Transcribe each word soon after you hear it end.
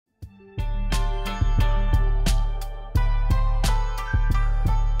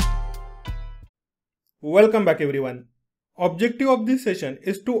Welcome back everyone. Objective of this session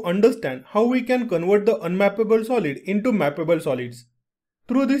is to understand how we can convert the unmappable solid into mappable solids.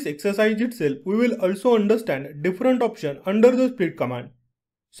 Through this exercise itself, we will also understand different options under the split command.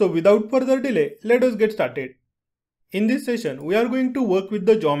 So without further delay, let us get started. In this session, we are going to work with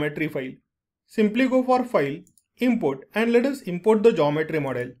the geometry file. Simply go for File, Import, and let us import the geometry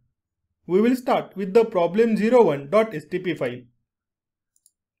model. We will start with the problem01.stp file.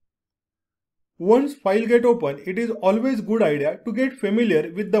 Once file get open, it is always good idea to get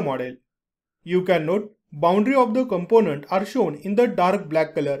familiar with the model. You can note boundary of the component are shown in the dark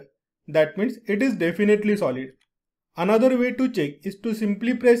black color. That means it is definitely solid. Another way to check is to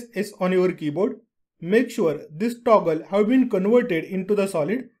simply press S on your keyboard. Make sure this toggle have been converted into the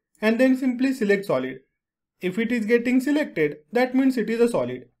solid and then simply select solid. If it is getting selected, that means it is a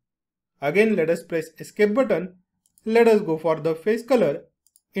solid. Again, let us press escape button. Let us go for the face color.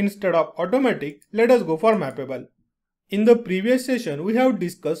 Instead of automatic, let us go for mappable. In the previous session, we have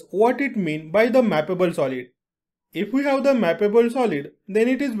discussed what it means by the mappable solid. If we have the mappable solid, then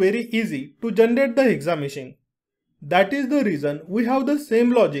it is very easy to generate the hexamesh. That is the reason we have the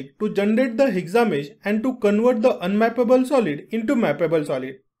same logic to generate the hexamesh and to convert the unmappable solid into mappable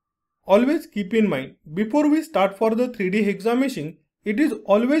solid. Always keep in mind, before we start for the 3D hexameshing, it is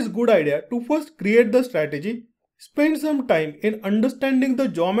always good idea to first create the strategy. Spend some time in understanding the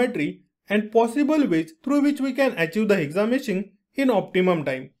geometry and possible ways through which we can achieve the hexameshing in optimum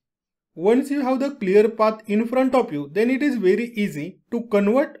time. Once you have the clear path in front of you, then it is very easy to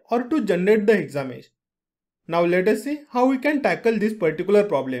convert or to generate the hexamesh. Now let us see how we can tackle this particular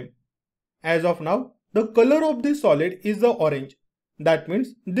problem. As of now, the color of this solid is the orange. That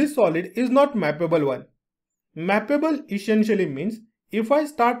means this solid is not mappable one. Mappable essentially means if I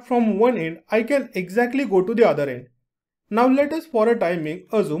start from one end, I can exactly go to the other end. Now let us for a time being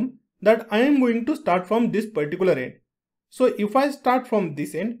assume that I am going to start from this particular end. So if I start from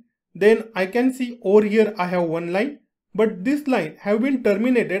this end, then I can see over here I have one line, but this line have been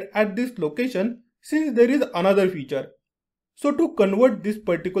terminated at this location since there is another feature. So to convert this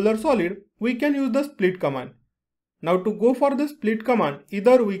particular solid, we can use the split command. Now to go for the split command,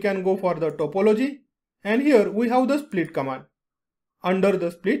 either we can go for the topology, and here we have the split command. Under the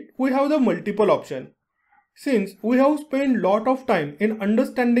split, we have the multiple option. Since we have spent lot of time in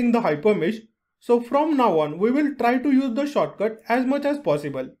understanding the hypermesh, so from now on we will try to use the shortcut as much as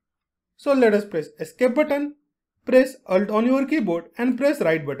possible. So let us press escape button, press Alt on your keyboard and press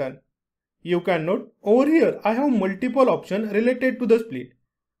right button. You can note over here I have multiple options related to the split.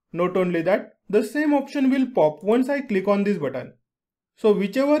 Not only that, the same option will pop once I click on this button. So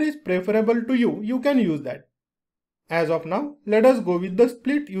whichever is preferable to you, you can use that. As of now, let us go with the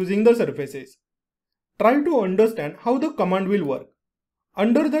split using the surfaces. Try to understand how the command will work.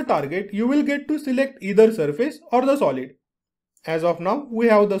 Under the target, you will get to select either surface or the solid. As of now, we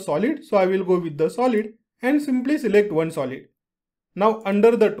have the solid, so I will go with the solid and simply select one solid. Now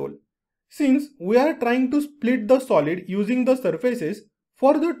under the tool, since we are trying to split the solid using the surfaces,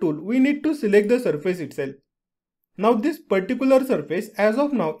 for the tool we need to select the surface itself. Now this particular surface as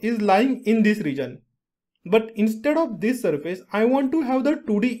of now is lying in this region. But instead of this surface, I want to have the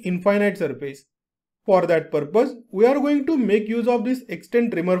 2D infinite surface. For that purpose, we are going to make use of this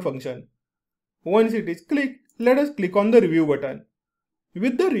extend trimmer function. Once it is clicked, let us click on the review button.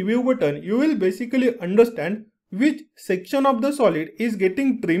 With the review button, you will basically understand which section of the solid is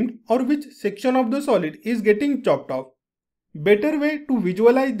getting trimmed or which section of the solid is getting chopped off. Better way to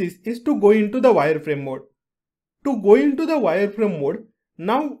visualize this is to go into the wireframe mode. To go into the wireframe mode,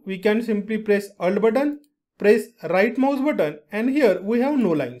 now we can simply press Alt button, press right mouse button, and here we have no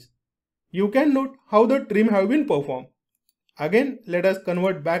lines. You can note how the trim have been performed. Again, let us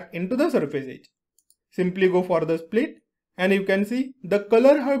convert back into the surface edge. Simply go for the split and you can see the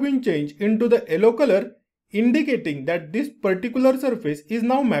color have been changed into the yellow color, indicating that this particular surface is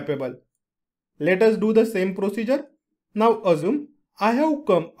now mappable. Let us do the same procedure. Now assume I have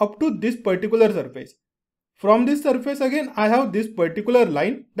come up to this particular surface. From this surface again I have this particular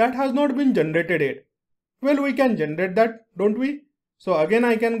line that has not been generated yet. Well, we can generate that, don't we? So again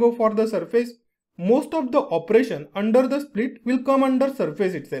I can go for the surface. Most of the operation under the split will come under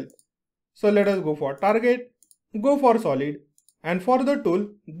surface itself. So let us go for target, go for solid, and for the tool,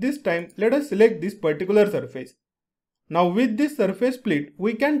 this time let us select this particular surface. Now with this surface split,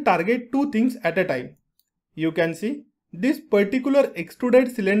 we can target two things at a time. You can see this particular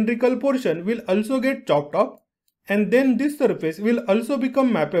extruded cylindrical portion will also get chopped off, and then this surface will also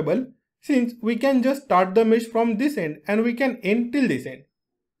become mappable, since we can just start the mesh from this end and we can end till this end.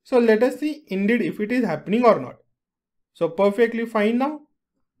 So let us see indeed if it is happening or not. So perfectly fine now.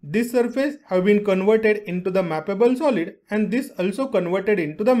 This surface have been converted into the mappable solid and this also converted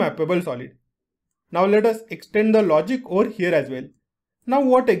into the mappable solid. Now let us extend the logic over here as well. Now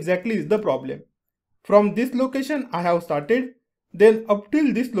what exactly is the problem? From this location I have started, then up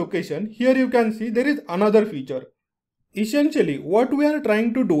till this location, here you can see there is another feature. Essentially what we are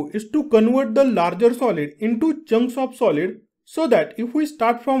trying to do is to convert the larger solid into chunks of solid, so that if we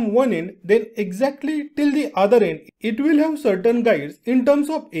start from one end, then exactly till the other end, it will have certain guides in terms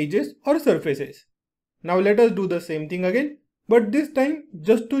of edges or surfaces. Now let us do the same thing again, but this time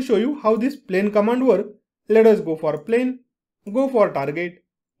just to show you how this plane command works, let us go for plane, go for target,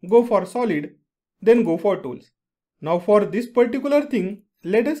 go for solid, then go for tools. Now for this particular thing,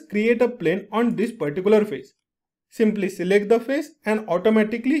 let us create a plane on this particular face. Simply select the face and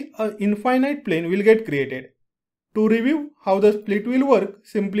automatically an infinite plane will get created. To review how the split will work,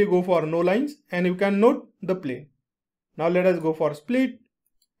 simply go for no lines and you can note the plane. Now let us go for split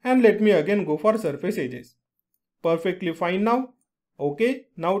and let me again go for surface edges. Perfectly fine now. Okay,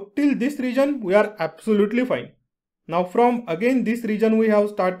 now till this region we are absolutely fine. Now from again this region we have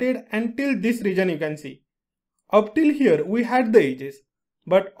started and till this region you can see. Up till here we had the edges,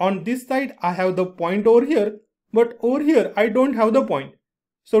 but on this side I have the point over here, but over here I don't have the point.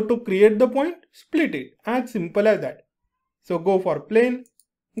 So to create the point, split it, as simple as that. So go for plane,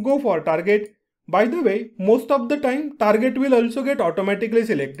 go for target. By the way, most of the time target will also get automatically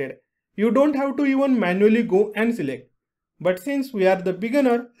selected. You don't have to even manually go and select. But since we are the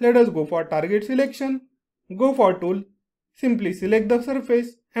beginner, let us go for target selection, go for tool, simply select the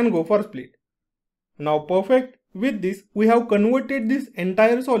surface and go for split. Now perfect. With this, we have converted this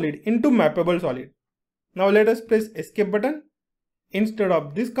entire solid into mappable solid. Now let us press escape button. Instead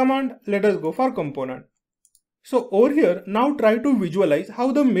of this command, let us go for component. So over here, now try to visualize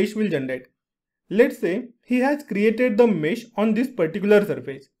how the mesh will generate. Let's say he has created the mesh on this particular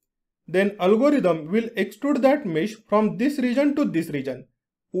surface. Then algorithm will extrude that mesh from this region to this region.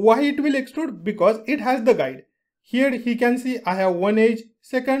 Why it will extrude? Because it has the guide. Here he can see I have one edge,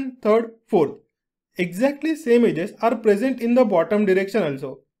 second, third, fourth. Exactly same edges are present in the bottom direction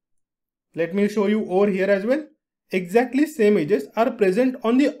also. Let me show you over here as well. Exactly same edges are present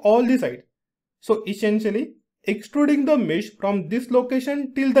on all the sides. So essentially, extruding the mesh from this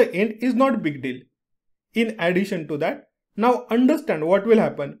location till the end is not big deal. In addition to that, now understand what will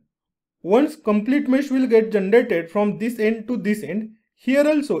happen. Once complete mesh will get generated from this end to this end, here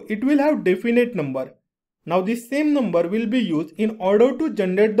also it will have definite number. Now this same number will be used in order to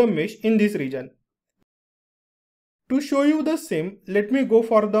generate the mesh in this region. To show you the same, let me go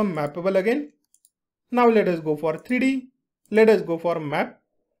for the mappable again. Now let us go for 3D. Let us go for map.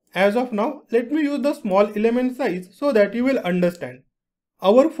 As of now, let me use the small element size so that you will understand.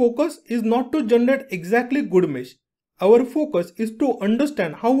 Our focus is not to generate exactly good mesh. Our focus is to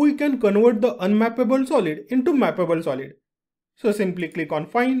understand how we can convert the unmappable solid into mappable solid. So simply click on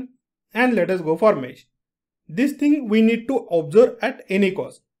find and let us go for mesh. This thing we need to observe at any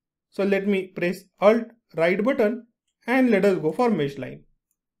cost. So let me press Alt right button and let us go for mesh line.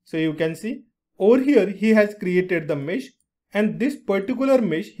 So you can see over here he has created the mesh, and this particular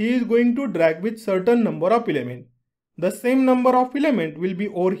mesh he is going to drag with certain number of elements. The same number of elements will be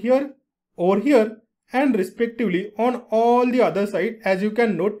over here and respectively on all the other side, as you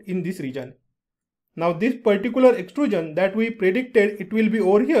can note in this region. Now this particular extrusion that we predicted it will be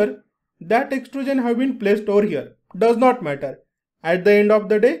over here, that extrusion have been placed over here. Does not matter. At the end of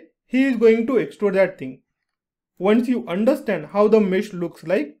the day, he is going to extrude that thing. Once you understand how the mesh looks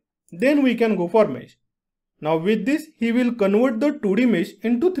like, then we can go for mesh. Now with this, he will convert the 2D mesh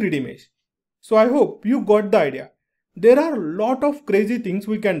into 3D mesh. So I hope you got the idea. There are a lot of crazy things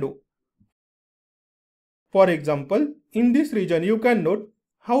we can do. For example, in this region you can note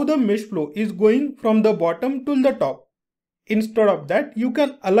how the mesh flow is going from the bottom to the top. Instead of that, you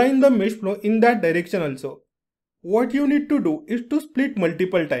can align the mesh flow in that direction also. What you need to do is to split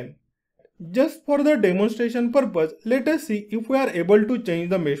multiple times. Just for the demonstration purpose, let us see if we are able to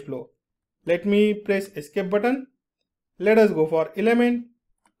change the mesh flow. Let me press escape button. Let us go for element,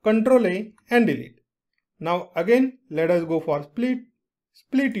 Ctrl A and delete. Now again, let us go for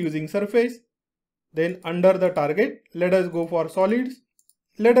split using surface. Then under the target, let us go for solids.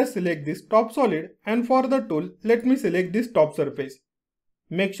 Let us select this top solid, and for the tool, let me select this top surface.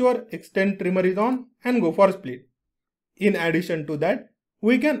 Make sure extend trimmer is on and go for split. In addition to that,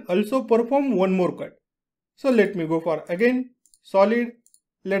 we can also perform one more cut. So let me go for again solid.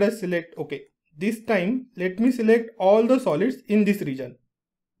 Let us select OK. This time let me select all the solids in this region.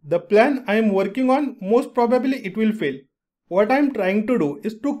 The plan I am working on, most probably it will fail. What I am trying to do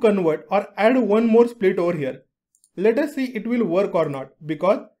is to convert or add one more split over here. let us see it will work or not,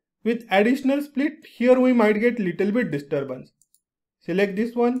 because with additional split here we might get little bit disturbance. Select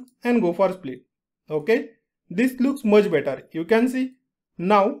this one and go for split. Okay, this looks much better. You can see.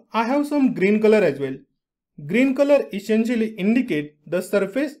 Now I have some green color as well. Green color essentially indicate the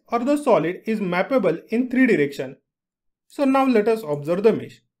surface or the solid is mappable in 3 directions. So now let us observe the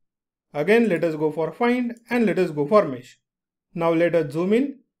mesh. Again let us go for find and let us go for mesh. Now let us zoom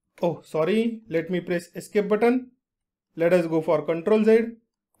in. Oh sorry, let me press escape button. Let us go for Ctrl Z.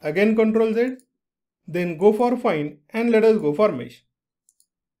 Again Ctrl Z. Then go for find and let us go for mesh.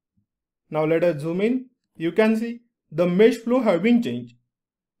 Now let us zoom in. You can see the mesh flow have been changed.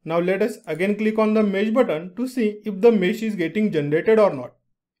 Now let us again click on the mesh button to see if the mesh is getting generated or not.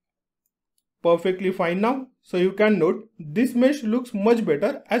 Perfectly fine now. So you can note this mesh looks much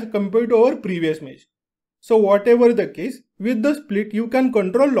better as compared to our previous mesh. So whatever the case, with the split you can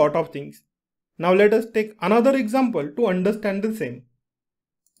control lot of things. Now let us take another example to understand the same.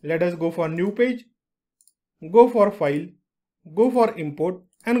 Let us go for new page, go for file, go for import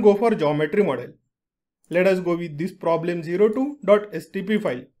and go for geometry model. Let us go with this problem02.stp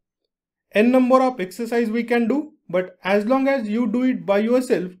file. N number of exercise we can do, but as long as you do it by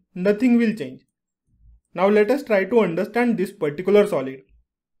yourself, nothing will change. Now let us try to understand this particular solid.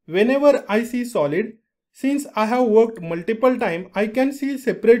 Whenever I see solid, since I have worked multiple times, I can see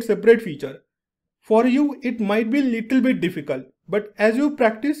separate feature. For you it might be little bit difficult, but as you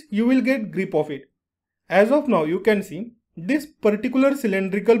practice you will get grip of it. As of now you can see this particular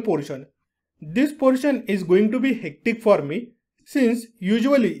cylindrical portion. This portion is going to be hectic for me, since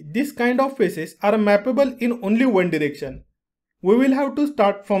usually this kind of faces are mappable in only one direction. We will have to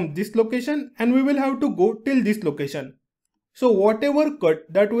start from this location and we will have to go till this location. So whatever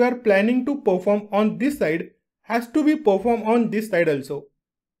cut that we are planning to perform on this side has to be performed on this side also.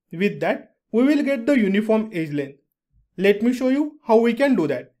 With that, we will get the uniform edge length. Let me show you how we can do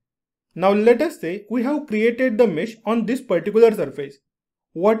that. Now let us say we have created the mesh on this particular surface.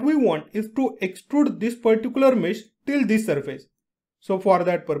 What we want is to extrude this particular mesh till this surface. So for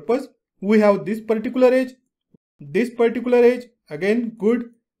that purpose, we have this particular edge, again good,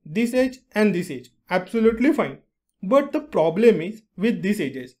 this edge and this edge. Absolutely fine. But the problem is with these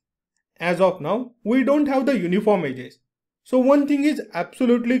edges. As of now, we don't have the uniform edges. So one thing is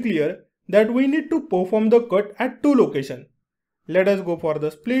absolutely clear, that we need to perform the cut at 2 locations. Let us go for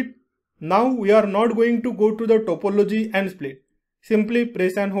the split. Now we are not going to go to the topology and split. Simply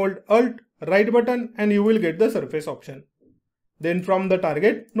press and hold Alt, right button and you will get the surface option. Then from the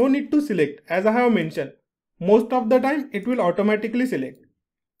target, no need to select, as I have mentioned. Most of the time it will automatically select.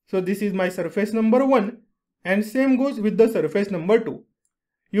 So this is my surface number 1 and same goes with the surface number 2.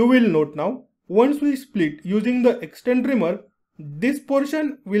 You will note now, once we split using the extend trimmer, this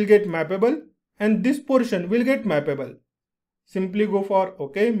portion will get mappable and this portion will get mappable. Simply go for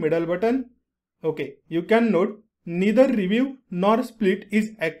OK, middle button. OK, you can note neither review nor split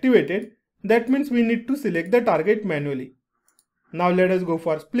is activated. That means we need to select the target manually. Now let us go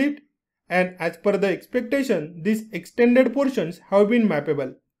for split, and as per the expectation, these extended portions have been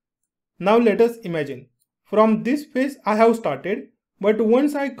mappable. Now let us imagine, from this face I have started, but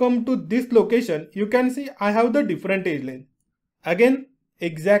once I come to this location, you can see I have the different edge length. Again,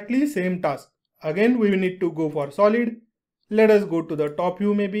 exactly same task. Again we need to go for solid. Let us go to the top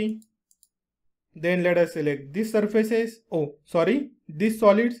view maybe. Then let us select these surfaces, these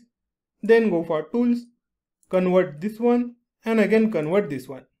solids. Then go for tools, convert this one and again convert this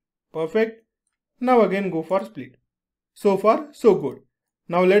one. Perfect. Now again go for split. So far so good.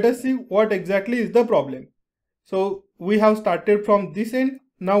 Now let us see what exactly is the problem. So we have started from this end.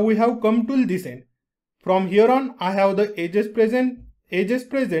 Now we have come to this end. From here on I have the edges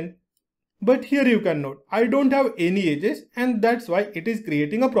present. But here you can note I don't have any edges and that's why it is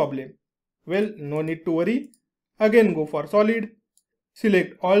creating a problem. Well, no need to worry. Again go for solid.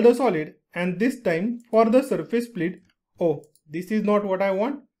 Select all the solid and this time for the surface split, this is not what I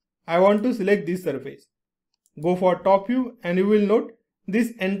want. I want to select this surface. Go for top view and you will note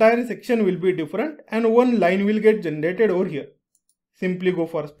this entire section will be different and one line will get generated over here. Simply go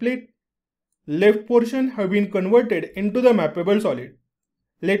for split. Left portion have been converted into the mappable solid.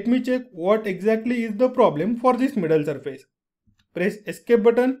 Let me check what exactly is the problem for this middle surface. Press escape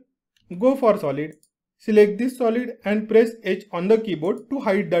button, go for solid, select this solid and press H on the keyboard to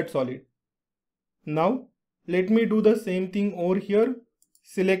hide that solid. Now let me do the same thing over here.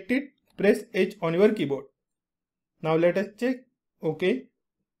 Select it, press H on your keyboard. Now let us check. Okay.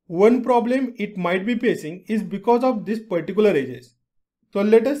 One problem it might be facing is because of this particular edges. So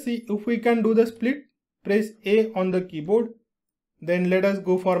let us see if we can do the split. Press A on the keyboard. Then let us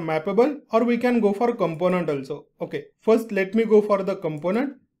go for mappable, or we can go for component also. Okay, first let me go for the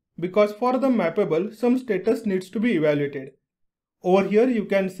component, because for the mappable some status needs to be evaluated. Over here you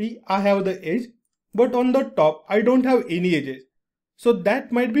can see I have the edge, but on the top I don't have any edges. So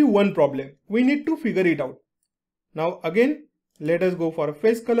that might be one problem. We need to figure it out. Now again, let us go for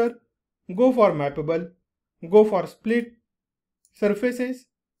face color, go for mappable, go for split, surfaces,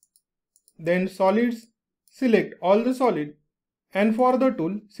 then solids, select all the solid, and for the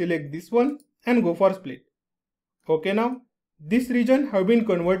tool select this one and go for split. Okay, now this region have been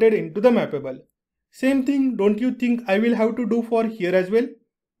converted into the mappable. Same thing, don't you think I will have to do for here as well?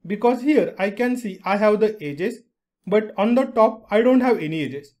 Because here I can see I have the edges, but on the top I don't have any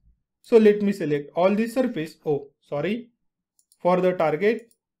edges. So let me select all this surface. For the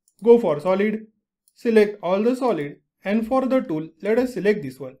target, go for solid, select all the solid, and for the tool let us select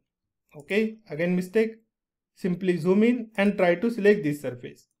this one. Okay, again mistake. Simply zoom in and try to select this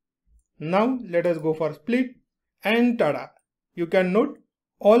surface. Now let us go for split, and tada! You can note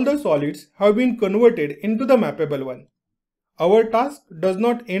all the solids have been converted into the mappable one. Our task does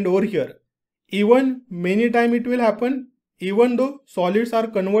not end over here. Even many times it will happen, even though solids are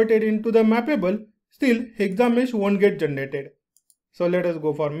converted into the mappable, still Hypermesh won't get generated. So let us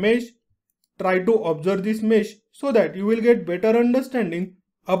go for mesh. Try to observe this mesh so that you will get better understanding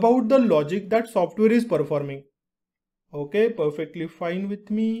about the logic that software is performing. Okay, perfectly fine with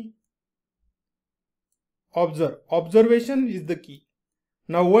me. Observe. Observation is the key.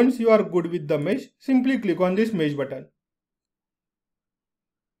 Now once you are good with the mesh, simply click on this mesh button.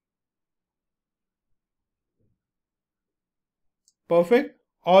 Perfect.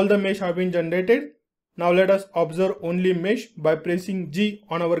 All the mesh have been generated. Now let us observe only mesh by pressing G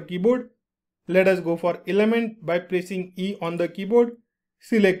on our keyboard. Let us go for element by pressing E on the keyboard.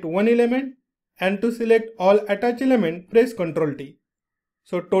 Select one element, and to select all attached element press Ctrl T.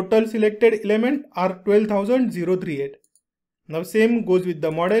 So total selected element are 12,038. Now same goes with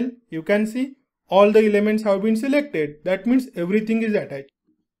the model. You can see all the elements have been selected. That means everything is attached.